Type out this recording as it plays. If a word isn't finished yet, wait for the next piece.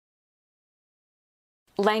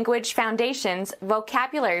Language Foundations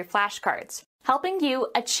Vocabulary Flashcards, helping you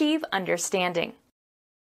achieve understanding.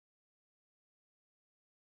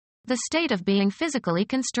 The state of being physically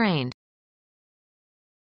constrained.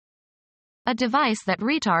 A device that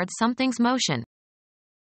retards something's motion.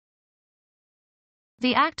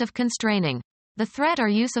 The act of constraining. The threat or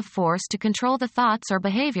use of force to control the thoughts or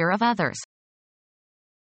behavior of others.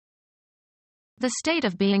 The state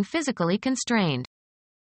of being physically constrained.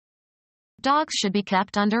 Dogs should be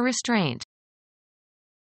kept under restraint.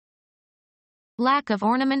 Lack of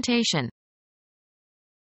ornamentation.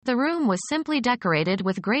 The room was simply decorated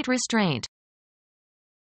with great restraint.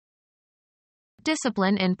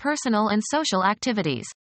 Discipline in personal and social activities.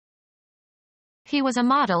 He was a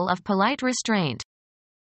model of polite restraint.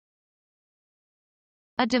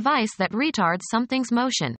 A device that retards something's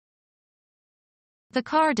motion. The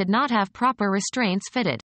car did not have proper restraints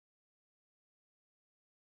fitted.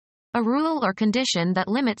 A rule or condition that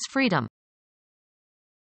limits freedom.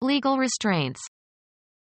 Legal restraints.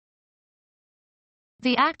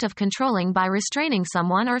 The act of controlling by restraining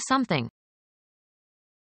someone or something.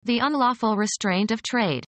 The unlawful restraint of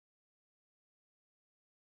trade.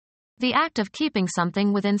 The act of keeping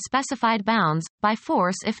something within specified bounds, by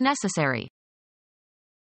force if necessary.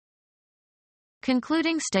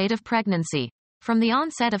 Concluding state of pregnancy. From the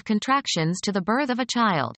onset of contractions to the birth of a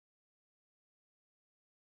child.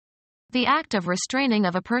 The act of restraining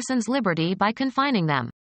of a person's liberty by confining them.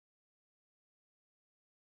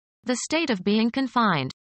 The state of being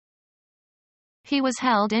confined. He was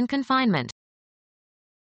held in confinement.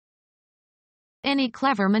 Any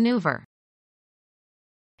clever maneuver.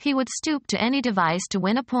 He would stoop to any device to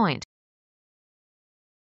win a point.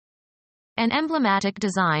 An emblematic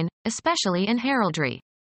design, especially in heraldry.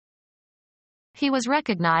 He was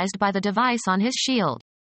recognized by the device on his shield.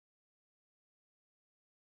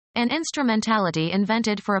 An instrumentality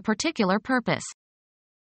invented for a particular purpose.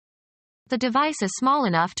 The device is small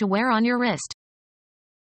enough to wear on your wrist.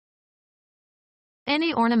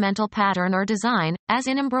 Any ornamental pattern or design, as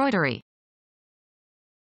in embroidery.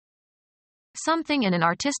 Something in an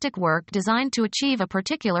artistic work designed to achieve a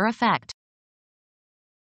particular effect.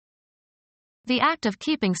 The act of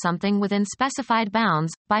keeping something within specified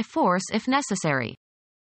bounds, by force if necessary.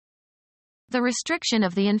 The restriction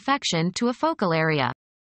of the infection to a focal area.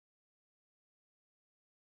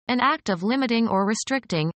 An act of limiting or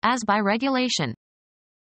restricting, as by regulation.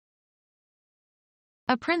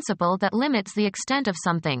 A principle that limits the extent of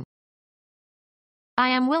something. I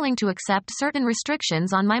am willing to accept certain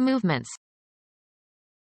restrictions on my movements.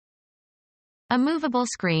 A movable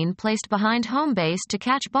screen placed behind home base to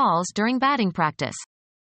catch balls during batting practice.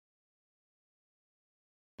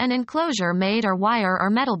 An enclosure made of wire or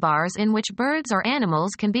metal bars in which birds or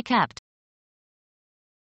animals can be kept.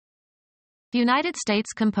 United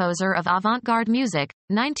States composer of avant-garde music,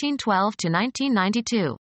 1912 to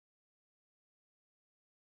 1992.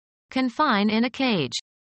 Confine in a cage.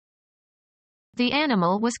 The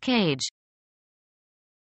animal was cage.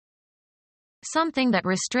 Something that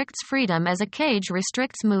restricts freedom as a cage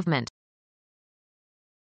restricts movement.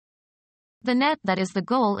 The net that is the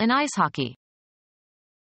goal in ice hockey.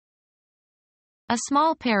 A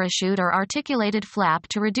small parachute or articulated flap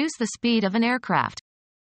to reduce the speed of an aircraft.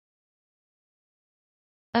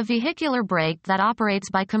 A vehicular brake that operates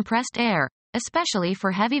by compressed air, especially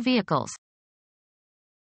for heavy vehicles.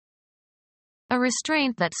 A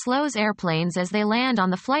restraint that slows airplanes as they land on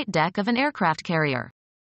the flight deck of an aircraft carrier.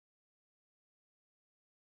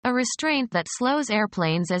 A restraint that slows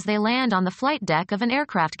airplanes as they land on the flight deck of an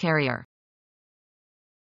aircraft carrier.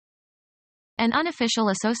 An unofficial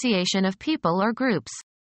association of people or groups.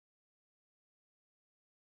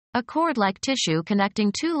 A cord-like tissue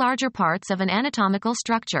connecting two larger parts of an anatomical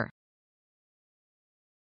structure.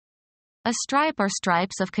 A stripe or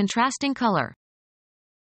stripes of contrasting color.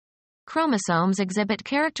 Chromosomes exhibit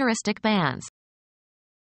characteristic bands.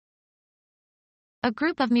 A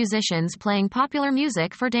group of musicians playing popular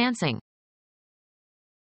music for dancing.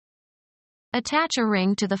 Attach a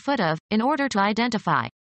ring to the foot of, in order to identify.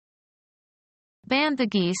 Band the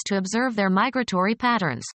geese to observe their migratory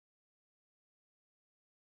patterns.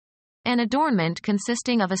 An adornment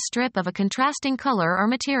consisting of a strip of a contrasting color or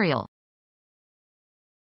material.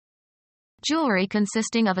 Jewelry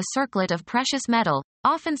consisting of a circlet of precious metal,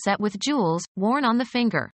 often set with jewels, worn on the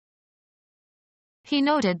finger. He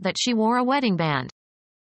noted that she wore a wedding band.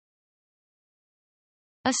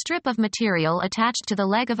 A strip of material attached to the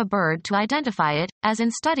leg of a bird to identify it, as in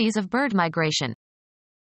studies of bird migration.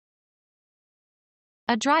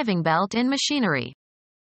 A driving belt in machinery.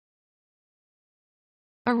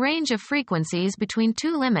 A range of frequencies between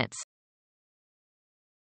two limits.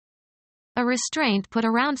 A restraint put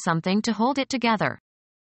around something to hold it together.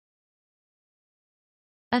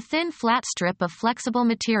 A thin flat strip of flexible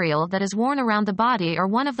material that is worn around the body or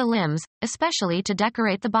one of the limbs, especially to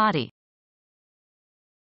decorate the body.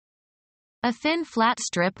 A thin flat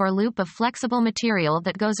strip or loop of flexible material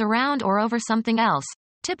that goes around or over something else,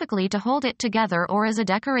 typically to hold it together or as a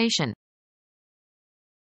decoration.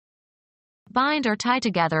 Bind or tie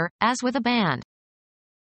together, as with a band.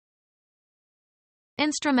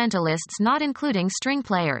 Instrumentalists not including string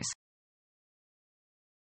players.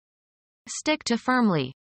 Stick to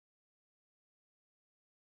firmly.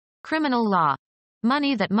 Criminal law.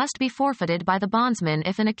 Money that must be forfeited by the bondsman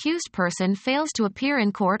if an accused person fails to appear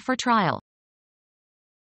in court for trial.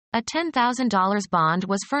 A $10,000 bond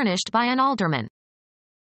was furnished by an alderman.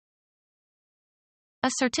 A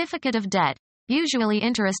certificate of debt, usually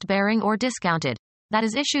interest-bearing or discounted, that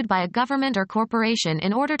is issued by a government or corporation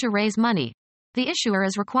in order to raise money. The issuer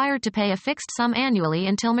is required to pay a fixed sum annually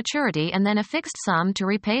until maturity and then a fixed sum to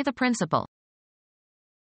repay the principal.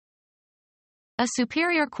 A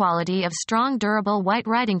superior quality of strong durable white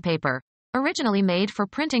writing paper, originally made for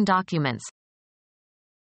printing documents.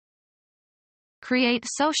 Create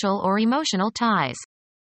social or emotional ties.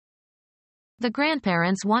 The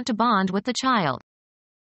grandparents want to bond with the child.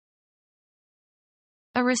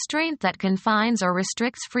 A restraint that confines or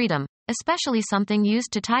restricts freedom, especially something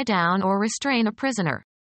used to tie down or restrain a prisoner.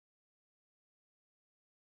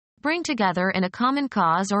 Bring together in a common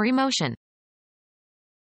cause or emotion.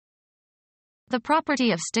 The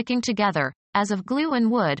property of sticking together, as of glue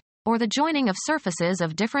and wood, or the joining of surfaces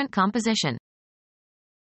of different composition.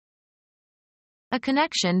 A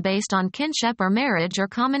connection based on kinship or marriage or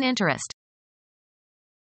common interest.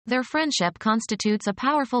 Their friendship constitutes a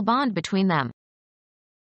powerful bond between them.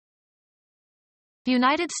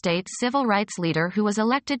 United States civil rights leader who was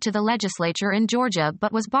elected to the legislature in Georgia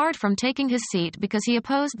but was barred from taking his seat because he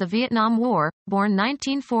opposed the Vietnam War, born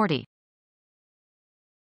 1940.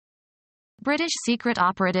 British secret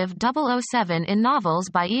operative 007 in novels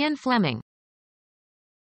by Ian Fleming.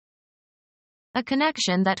 A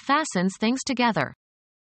connection that fastens things together.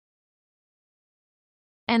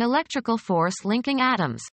 An electrical force linking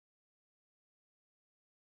atoms.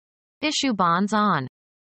 Issue bonds on.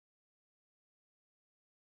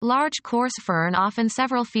 Large coarse fern often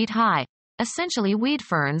several feet high, essentially weed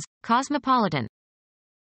ferns, cosmopolitan.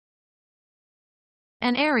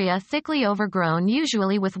 An area thickly overgrown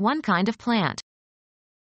usually with one kind of plant.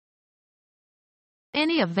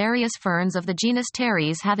 Any of various ferns of the genus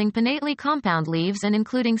Pteris having pinnately compound leaves and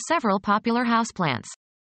including several popular houseplants.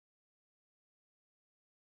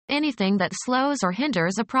 Anything that slows or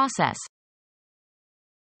hinders a process.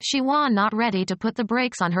 She was not ready to put the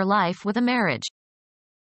brakes on her life with a marriage.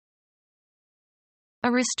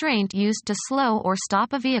 A restraint used to slow or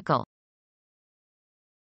stop a vehicle.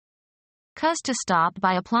 Cause to stop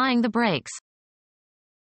by applying the brakes.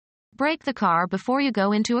 Brake the car before you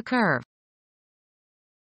go into a curve.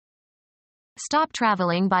 Stop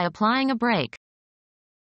traveling by applying a brake.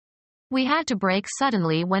 We had to brake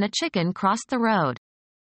suddenly when a chicken crossed the road.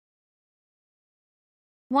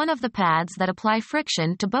 One of the pads that apply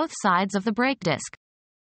friction to both sides of the brake disc.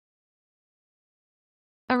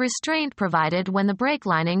 A restraint provided when the brake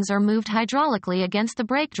linings are moved hydraulically against the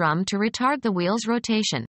brake drum to retard the wheel's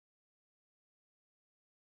rotation.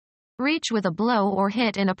 Reach with a blow or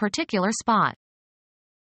hit in a particular spot.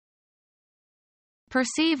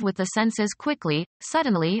 Perceive with the senses quickly,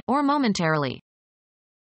 suddenly, or momentarily.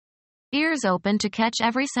 Ears open to catch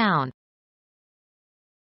every sound.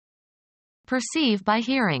 Perceive by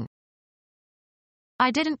hearing.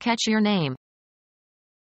 I didn't catch your name.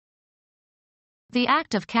 The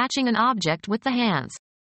act of catching an object with the hands.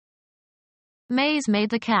 Mays made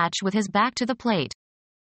the catch with his back to the plate.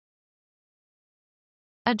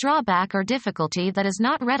 A drawback or difficulty that is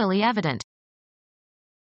not readily evident.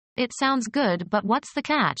 It sounds good, but what's the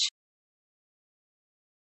catch?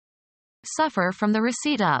 Suffer from the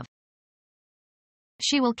receipt of.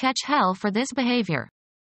 She will catch hell for this behavior.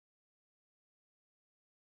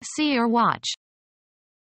 See or watch.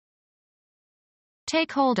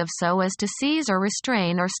 Take hold of so as to seize or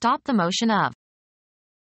restrain or stop the motion of.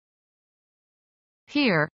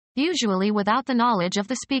 Hear, usually without the knowledge of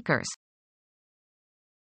the speakers.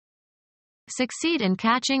 Succeed in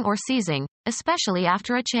catching or seizing, especially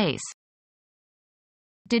after a chase.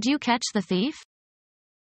 Did you catch the thief?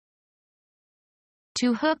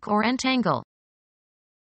 To hook or entangle.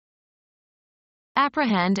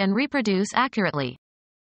 Apprehend and reproduce accurately.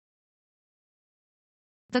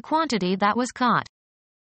 The quantity that was caught.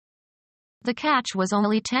 The catch was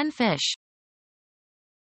only 10 fish.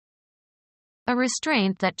 A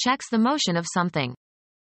restraint that checks the motion of something.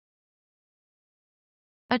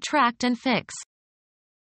 Attract and fix.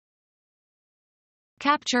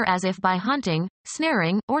 Capture as if by hunting,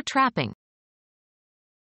 snaring, or trapping.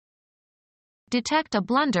 Detect a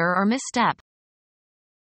blunder or misstep.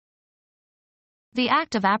 The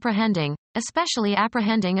act of apprehending, especially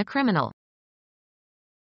apprehending a criminal.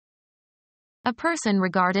 A person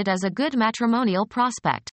regarded as a good matrimonial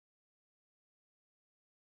prospect.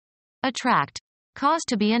 Attract. Cause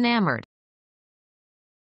to be enamored.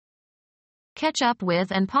 Catch up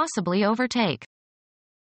with and possibly overtake.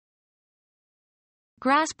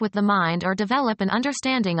 Grasp with the mind or develop an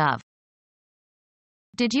understanding of.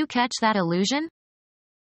 Did you catch that illusion?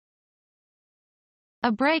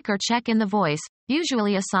 A break or check in the voice,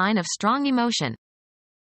 usually a sign of strong emotion.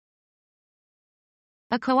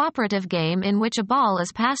 A cooperative game in which a ball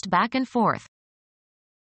is passed back and forth.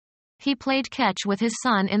 He played catch with his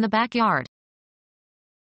son in the backyard.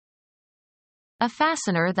 A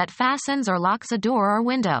fastener that fastens or locks a door or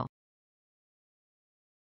window.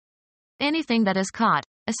 Anything that is caught,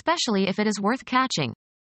 especially if it is worth catching.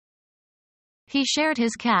 He shared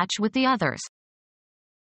his catch with the others.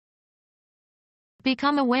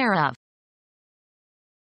 Become aware of.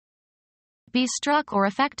 Be struck or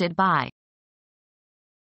affected by.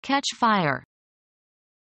 Catch fire.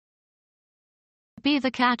 Be the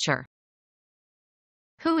catcher.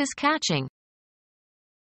 Who is catching?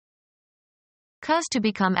 Cause to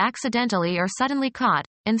become accidentally or suddenly caught,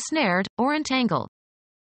 ensnared, or entangled.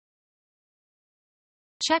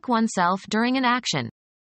 Check oneself during an action.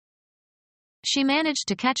 She managed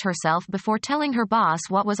to catch herself before telling her boss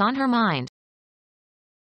what was on her mind.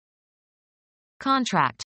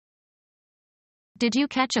 Contract. Did you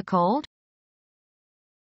catch a cold?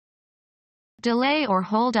 Delay or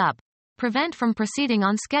hold up. Prevent from proceeding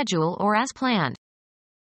on schedule or as planned.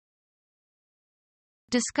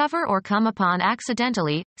 Discover or come upon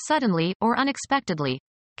accidentally, suddenly, or unexpectedly.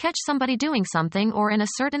 Catch somebody doing something or in a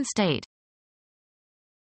certain state.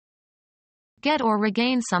 Get or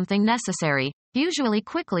regain something necessary, usually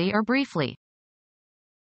quickly or briefly.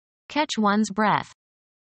 Catch one's breath.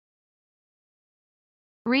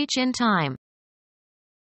 Reach in time.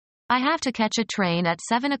 I have to catch a train at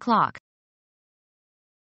 7 o'clock.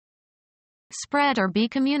 Spread or be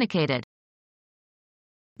communicated.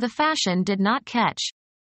 The fashion did not catch.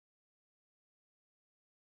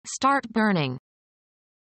 Start burning.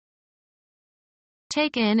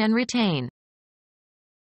 Take in and retain.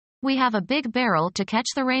 We have a big barrel to catch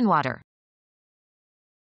the rainwater.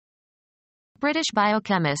 British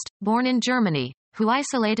biochemist, born in Germany, who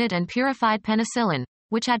isolated and purified penicillin,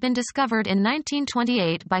 which had been discovered in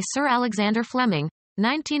 1928 by Sir Alexander Fleming,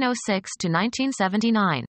 1906 to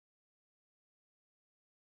 1979.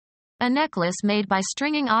 A necklace made by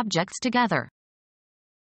stringing objects together.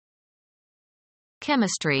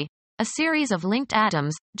 Chemistry. A series of linked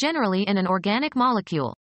atoms, generally in an organic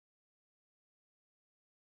molecule.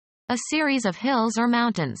 A series of hills or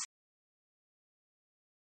mountains.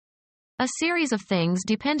 A series of things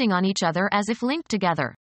depending on each other as if linked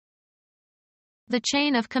together. The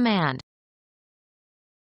chain of command.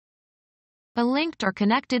 A linked or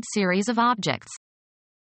connected series of objects.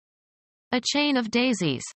 A chain of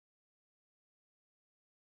daisies.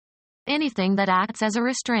 Anything that acts as a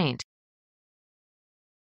restraint.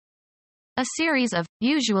 A series of,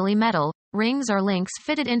 usually metal, rings or links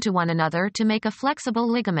fitted into one another to make a flexible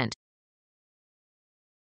ligament.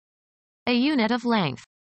 A unit of length.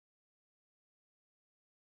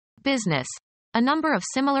 Business. A number of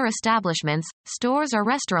similar establishments, stores or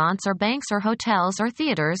restaurants or banks or hotels or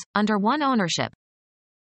theaters, under one ownership.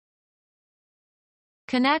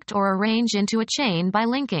 Connect or arrange into a chain by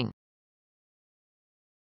linking.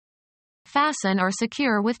 Fasten or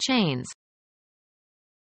secure with chains.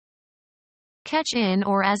 Catch in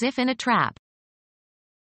or as if in a trap.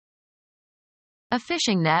 A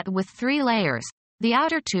fishing net with 3 layers. The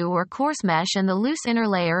outer 2 are coarse mesh and the loose inner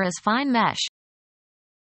layer is fine mesh.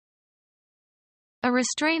 A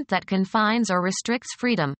restraint that confines or restricts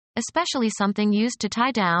freedom, especially something used to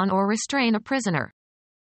tie down or restrain a prisoner.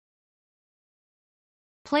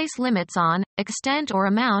 Place limits on, extent or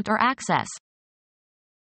amount or access.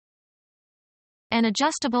 An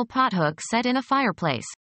adjustable pothook set in a fireplace.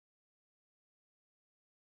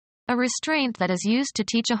 A restraint that is used to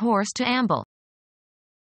teach a horse to amble.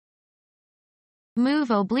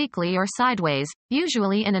 Move obliquely or sideways,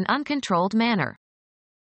 usually in an uncontrolled manner.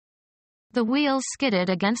 The wheels skidded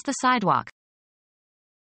against the sidewalk.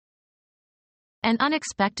 An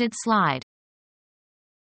unexpected slide.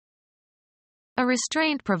 A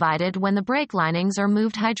restraint provided when the brake linings are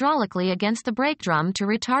moved hydraulically against the brake drum to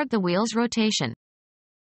retard the wheel's rotation.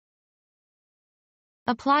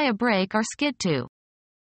 Apply a brake or skid to.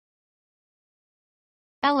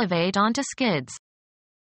 Elevate onto skids.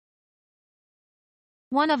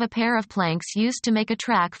 One of a pair of planks used to make a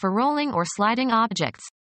track for rolling or sliding objects.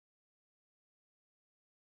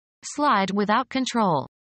 Slide without control.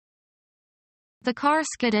 The car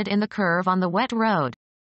skidded in the curve on the wet road.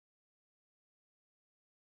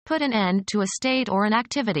 Put an end to a state or an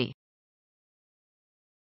activity.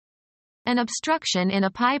 An obstruction in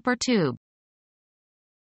a pipe or tube.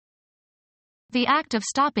 The act of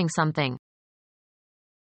stopping something.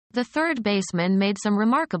 The third baseman made some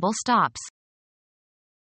remarkable stops.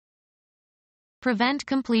 Prevent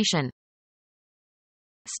completion.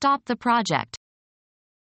 Stop the project.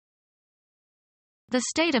 The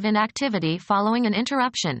state of inactivity following an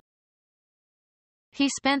interruption. He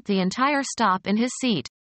spent the entire stop in his seat.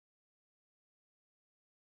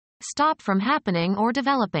 Stop from happening or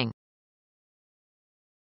developing.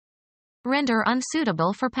 Render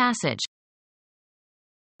unsuitable for passage.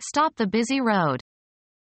 Stop the busy road.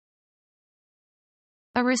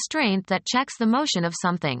 A restraint that checks the motion of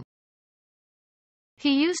something.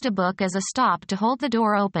 He used a book as a stop to hold the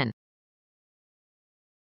door open.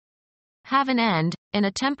 Have an end, in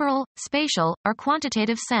a temporal, spatial, or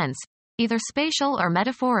quantitative sense, either spatial or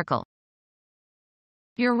metaphorical.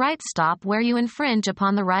 Your rights stop where you infringe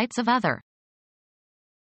upon the rights of other.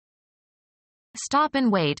 Stop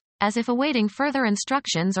and wait, as if awaiting further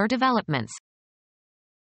instructions or developments.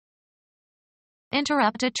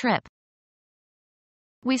 Interrupt a trip.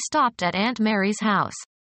 We stopped at Aunt Mary's house.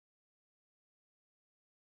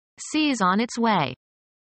 Seize on its way.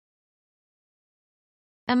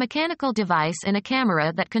 A mechanical device in a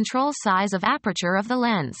camera that controls size of aperture of the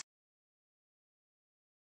lens.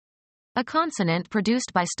 A consonant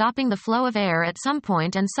produced by stopping the flow of air at some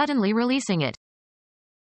point and suddenly releasing it.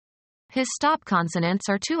 His stop consonants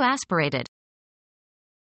are too aspirated.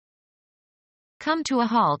 Come to a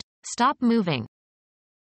halt, stop moving.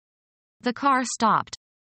 The car stopped.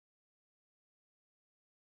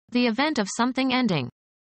 The event of something ending.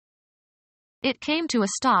 It came to a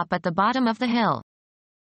stop at the bottom of the hill.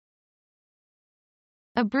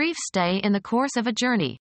 A brief stay in the course of a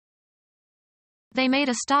journey. They made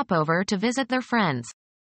a stopover to visit their friends.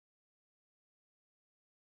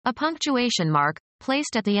 A punctuation mark,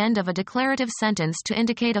 placed at the end of a declarative sentence to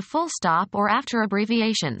indicate a full stop or after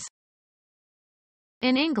abbreviations.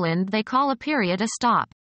 In England they call a period a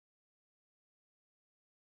stop.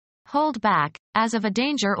 Hold back, as of a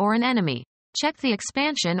danger or an enemy. Check the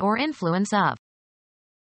expansion or influence of.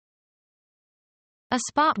 A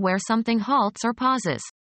spot where something halts or pauses.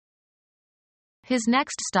 His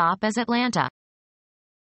next stop is Atlanta.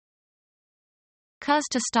 Cause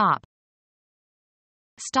to stop.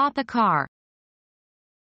 Stop a car.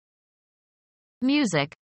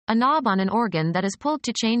 Music. A knob on an organ that is pulled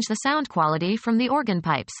to change the sound quality from the organ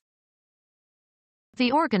pipes.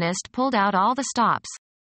 The organist pulled out all the stops.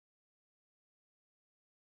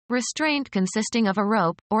 Restraint consisting of a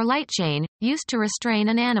rope, or light chain, used to restrain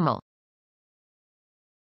an animal.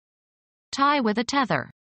 Tie with a tether.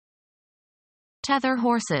 Tether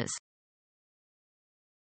horses.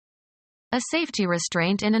 A safety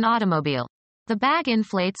restraint in an automobile. The bag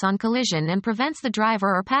inflates on collision and prevents the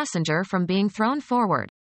driver or passenger from being thrown forward.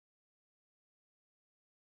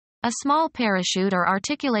 A small parachute or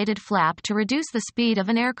articulated flap to reduce the speed of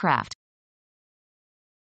an aircraft.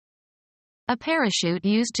 A parachute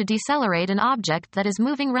used to decelerate an object that is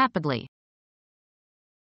moving rapidly.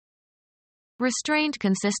 Restraint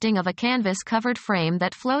consisting of a canvas-covered frame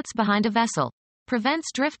that floats behind a vessel, prevents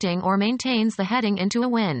drifting or maintains the heading into a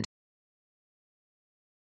wind.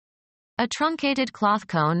 A truncated cloth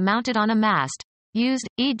cone mounted on a mast, used,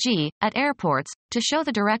 e.g., at airports, to show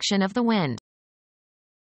the direction of the wind.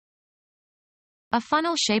 A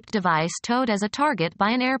funnel-shaped device towed as a target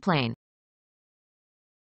by an airplane.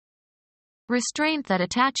 Restraint that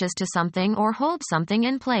attaches to something or holds something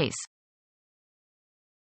in place.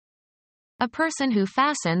 A person who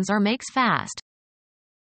fastens or makes fast.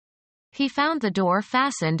 He found the door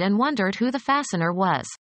fastened and wondered who the fastener was.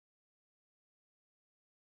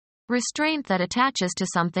 Restraint that attaches to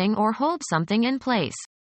something or holds something in place.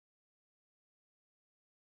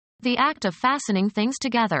 The act of fastening things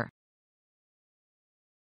together.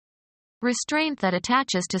 Restraint that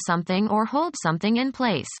attaches to something or holds something in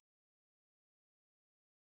place.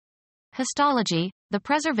 Histology, the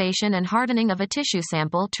preservation and hardening of a tissue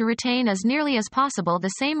sample to retain as nearly as possible the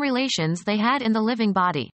same relations they had in the living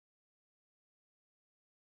body.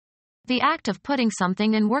 The act of putting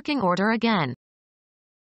something in working order again.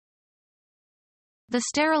 The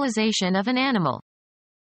sterilization of an animal.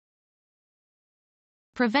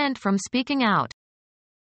 Prevent from speaking out.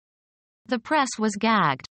 The press was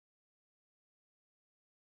gagged.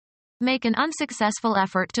 Make an unsuccessful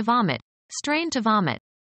effort to vomit. Strain to vomit.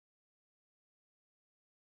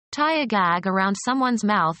 Tie a gag around someone's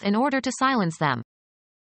mouth in order to silence them.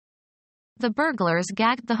 The burglars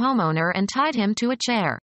gagged the homeowner and tied him to a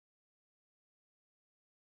chair.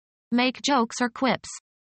 Make jokes or quips.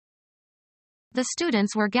 The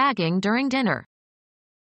students were gagging during dinner.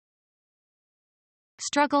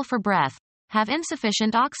 Struggle for breath. Have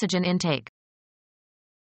insufficient oxygen intake.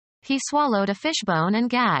 He swallowed a fishbone and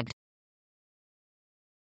gagged.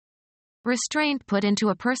 Restraint put into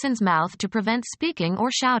a person's mouth to prevent speaking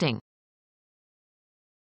or shouting.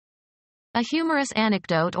 A humorous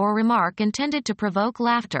anecdote or remark intended to provoke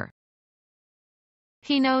laughter.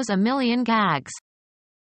 He knows a million gags.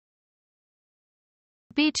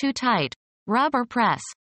 Be too tight. Rub or press.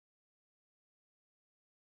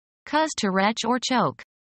 Cause to retch or choke.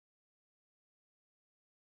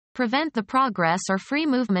 Prevent the progress or free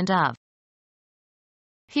movement of.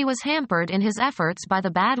 He was hampered in his efforts by the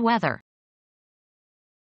bad weather.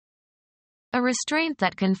 A restraint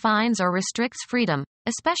that confines or restricts freedom,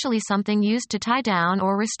 especially something used to tie down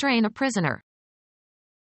or restrain a prisoner.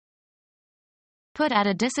 Put at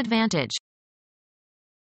a disadvantage.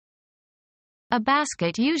 A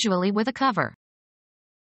basket usually with a cover.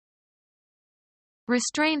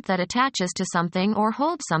 Restraint that attaches to something or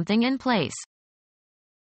holds something in place.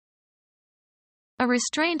 A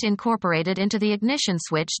restraint incorporated into the ignition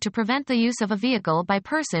switch to prevent the use of a vehicle by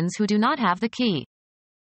persons who do not have the key.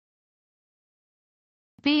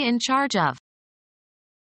 Be in charge of.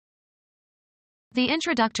 The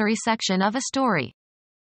introductory section of a story.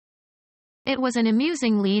 It was an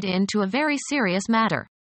amusing lead-in to a very serious matter.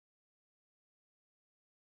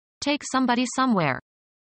 Take somebody somewhere.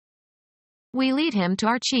 We lead him to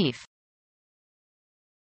our chief.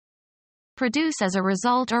 Produce as a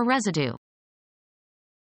result or residue.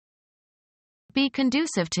 Be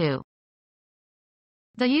conducive to.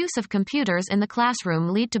 The use of computers in the classroom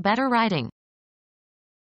lead to better writing.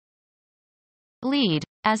 Lead,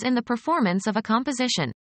 as in the performance of a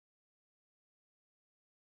composition.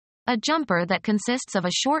 A jumper that consists of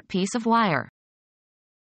a short piece of wire.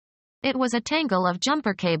 It was a tangle of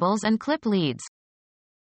jumper cables and clip leads.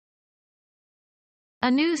 A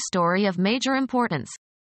news story of major importance.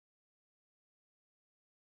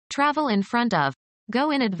 Travel in front of. Go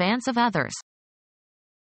in advance of others.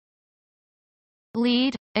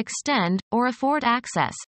 Lead, extend, or afford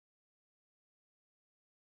access.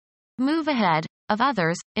 Move ahead of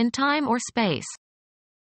others, in time or space.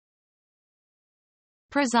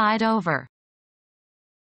 Preside over.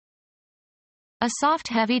 A soft,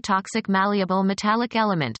 heavy, toxic, malleable metallic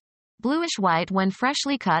element. Bluish-white when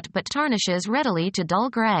freshly cut but tarnishes readily to dull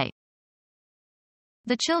gray.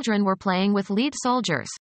 The children were playing with lead soldiers.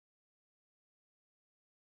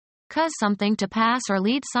 Cause something to pass or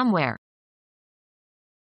lead somewhere.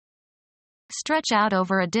 Stretch out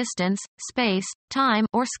over a distance, space, time,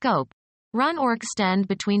 or scope. Run or extend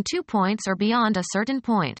between 2 points or beyond a certain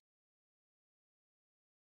point.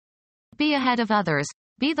 Be ahead of others.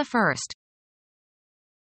 Be the first.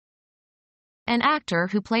 An actor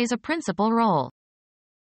who plays a principal role.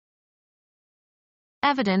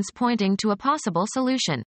 Evidence pointing to a possible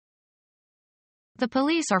solution. The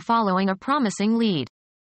police are following a promising lead.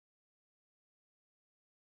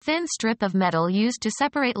 Thin strip of metal used to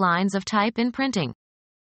separate lines of type in printing.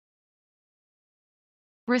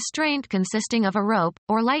 Restraint consisting of a rope,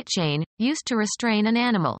 or light chain, used to restrain an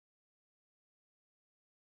animal.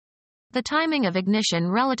 The timing of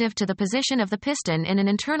ignition relative to the position of the piston in an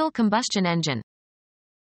internal combustion engine.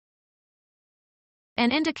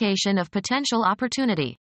 An indication of potential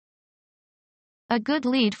opportunity. A good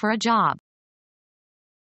lead for a job.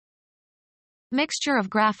 Mixture of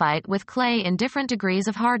graphite with clay in different degrees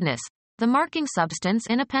of hardness. The marking substance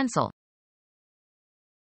in a pencil.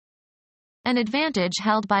 An advantage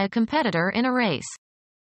held by a competitor in a race.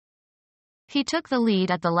 He took the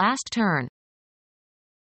lead at the last turn.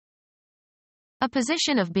 A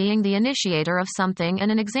position of being the initiator of something and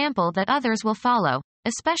an example that others will follow,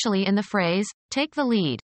 especially in the phrase, take the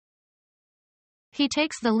lead. He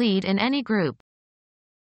takes the lead in any group.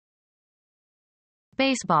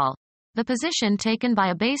 Baseball. The position taken by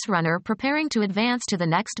a base runner preparing to advance to the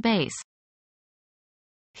next base.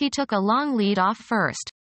 He took a long lead off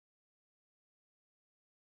first.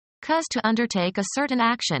 Cause to undertake a certain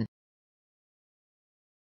action.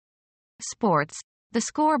 Sports. The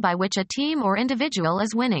score by which a team or individual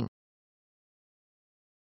is winning.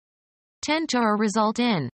 Tend to or result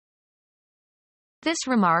in. This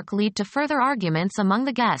remark lead to further arguments among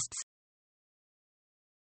the guests.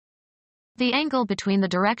 The angle between the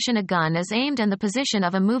direction a gun is aimed and the position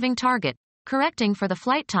of a moving target, correcting for the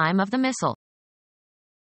flight time of the missile.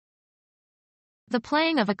 The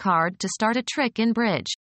playing of a card to start a trick in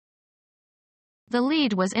bridge. The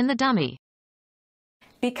lead was in the dummy.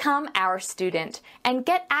 Become our student and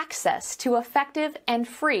get access to effective and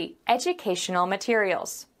free educational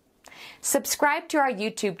materials. Subscribe to our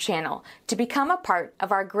YouTube channel to become a part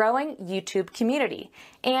of our growing YouTube community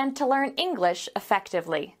and to learn English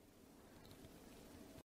effectively.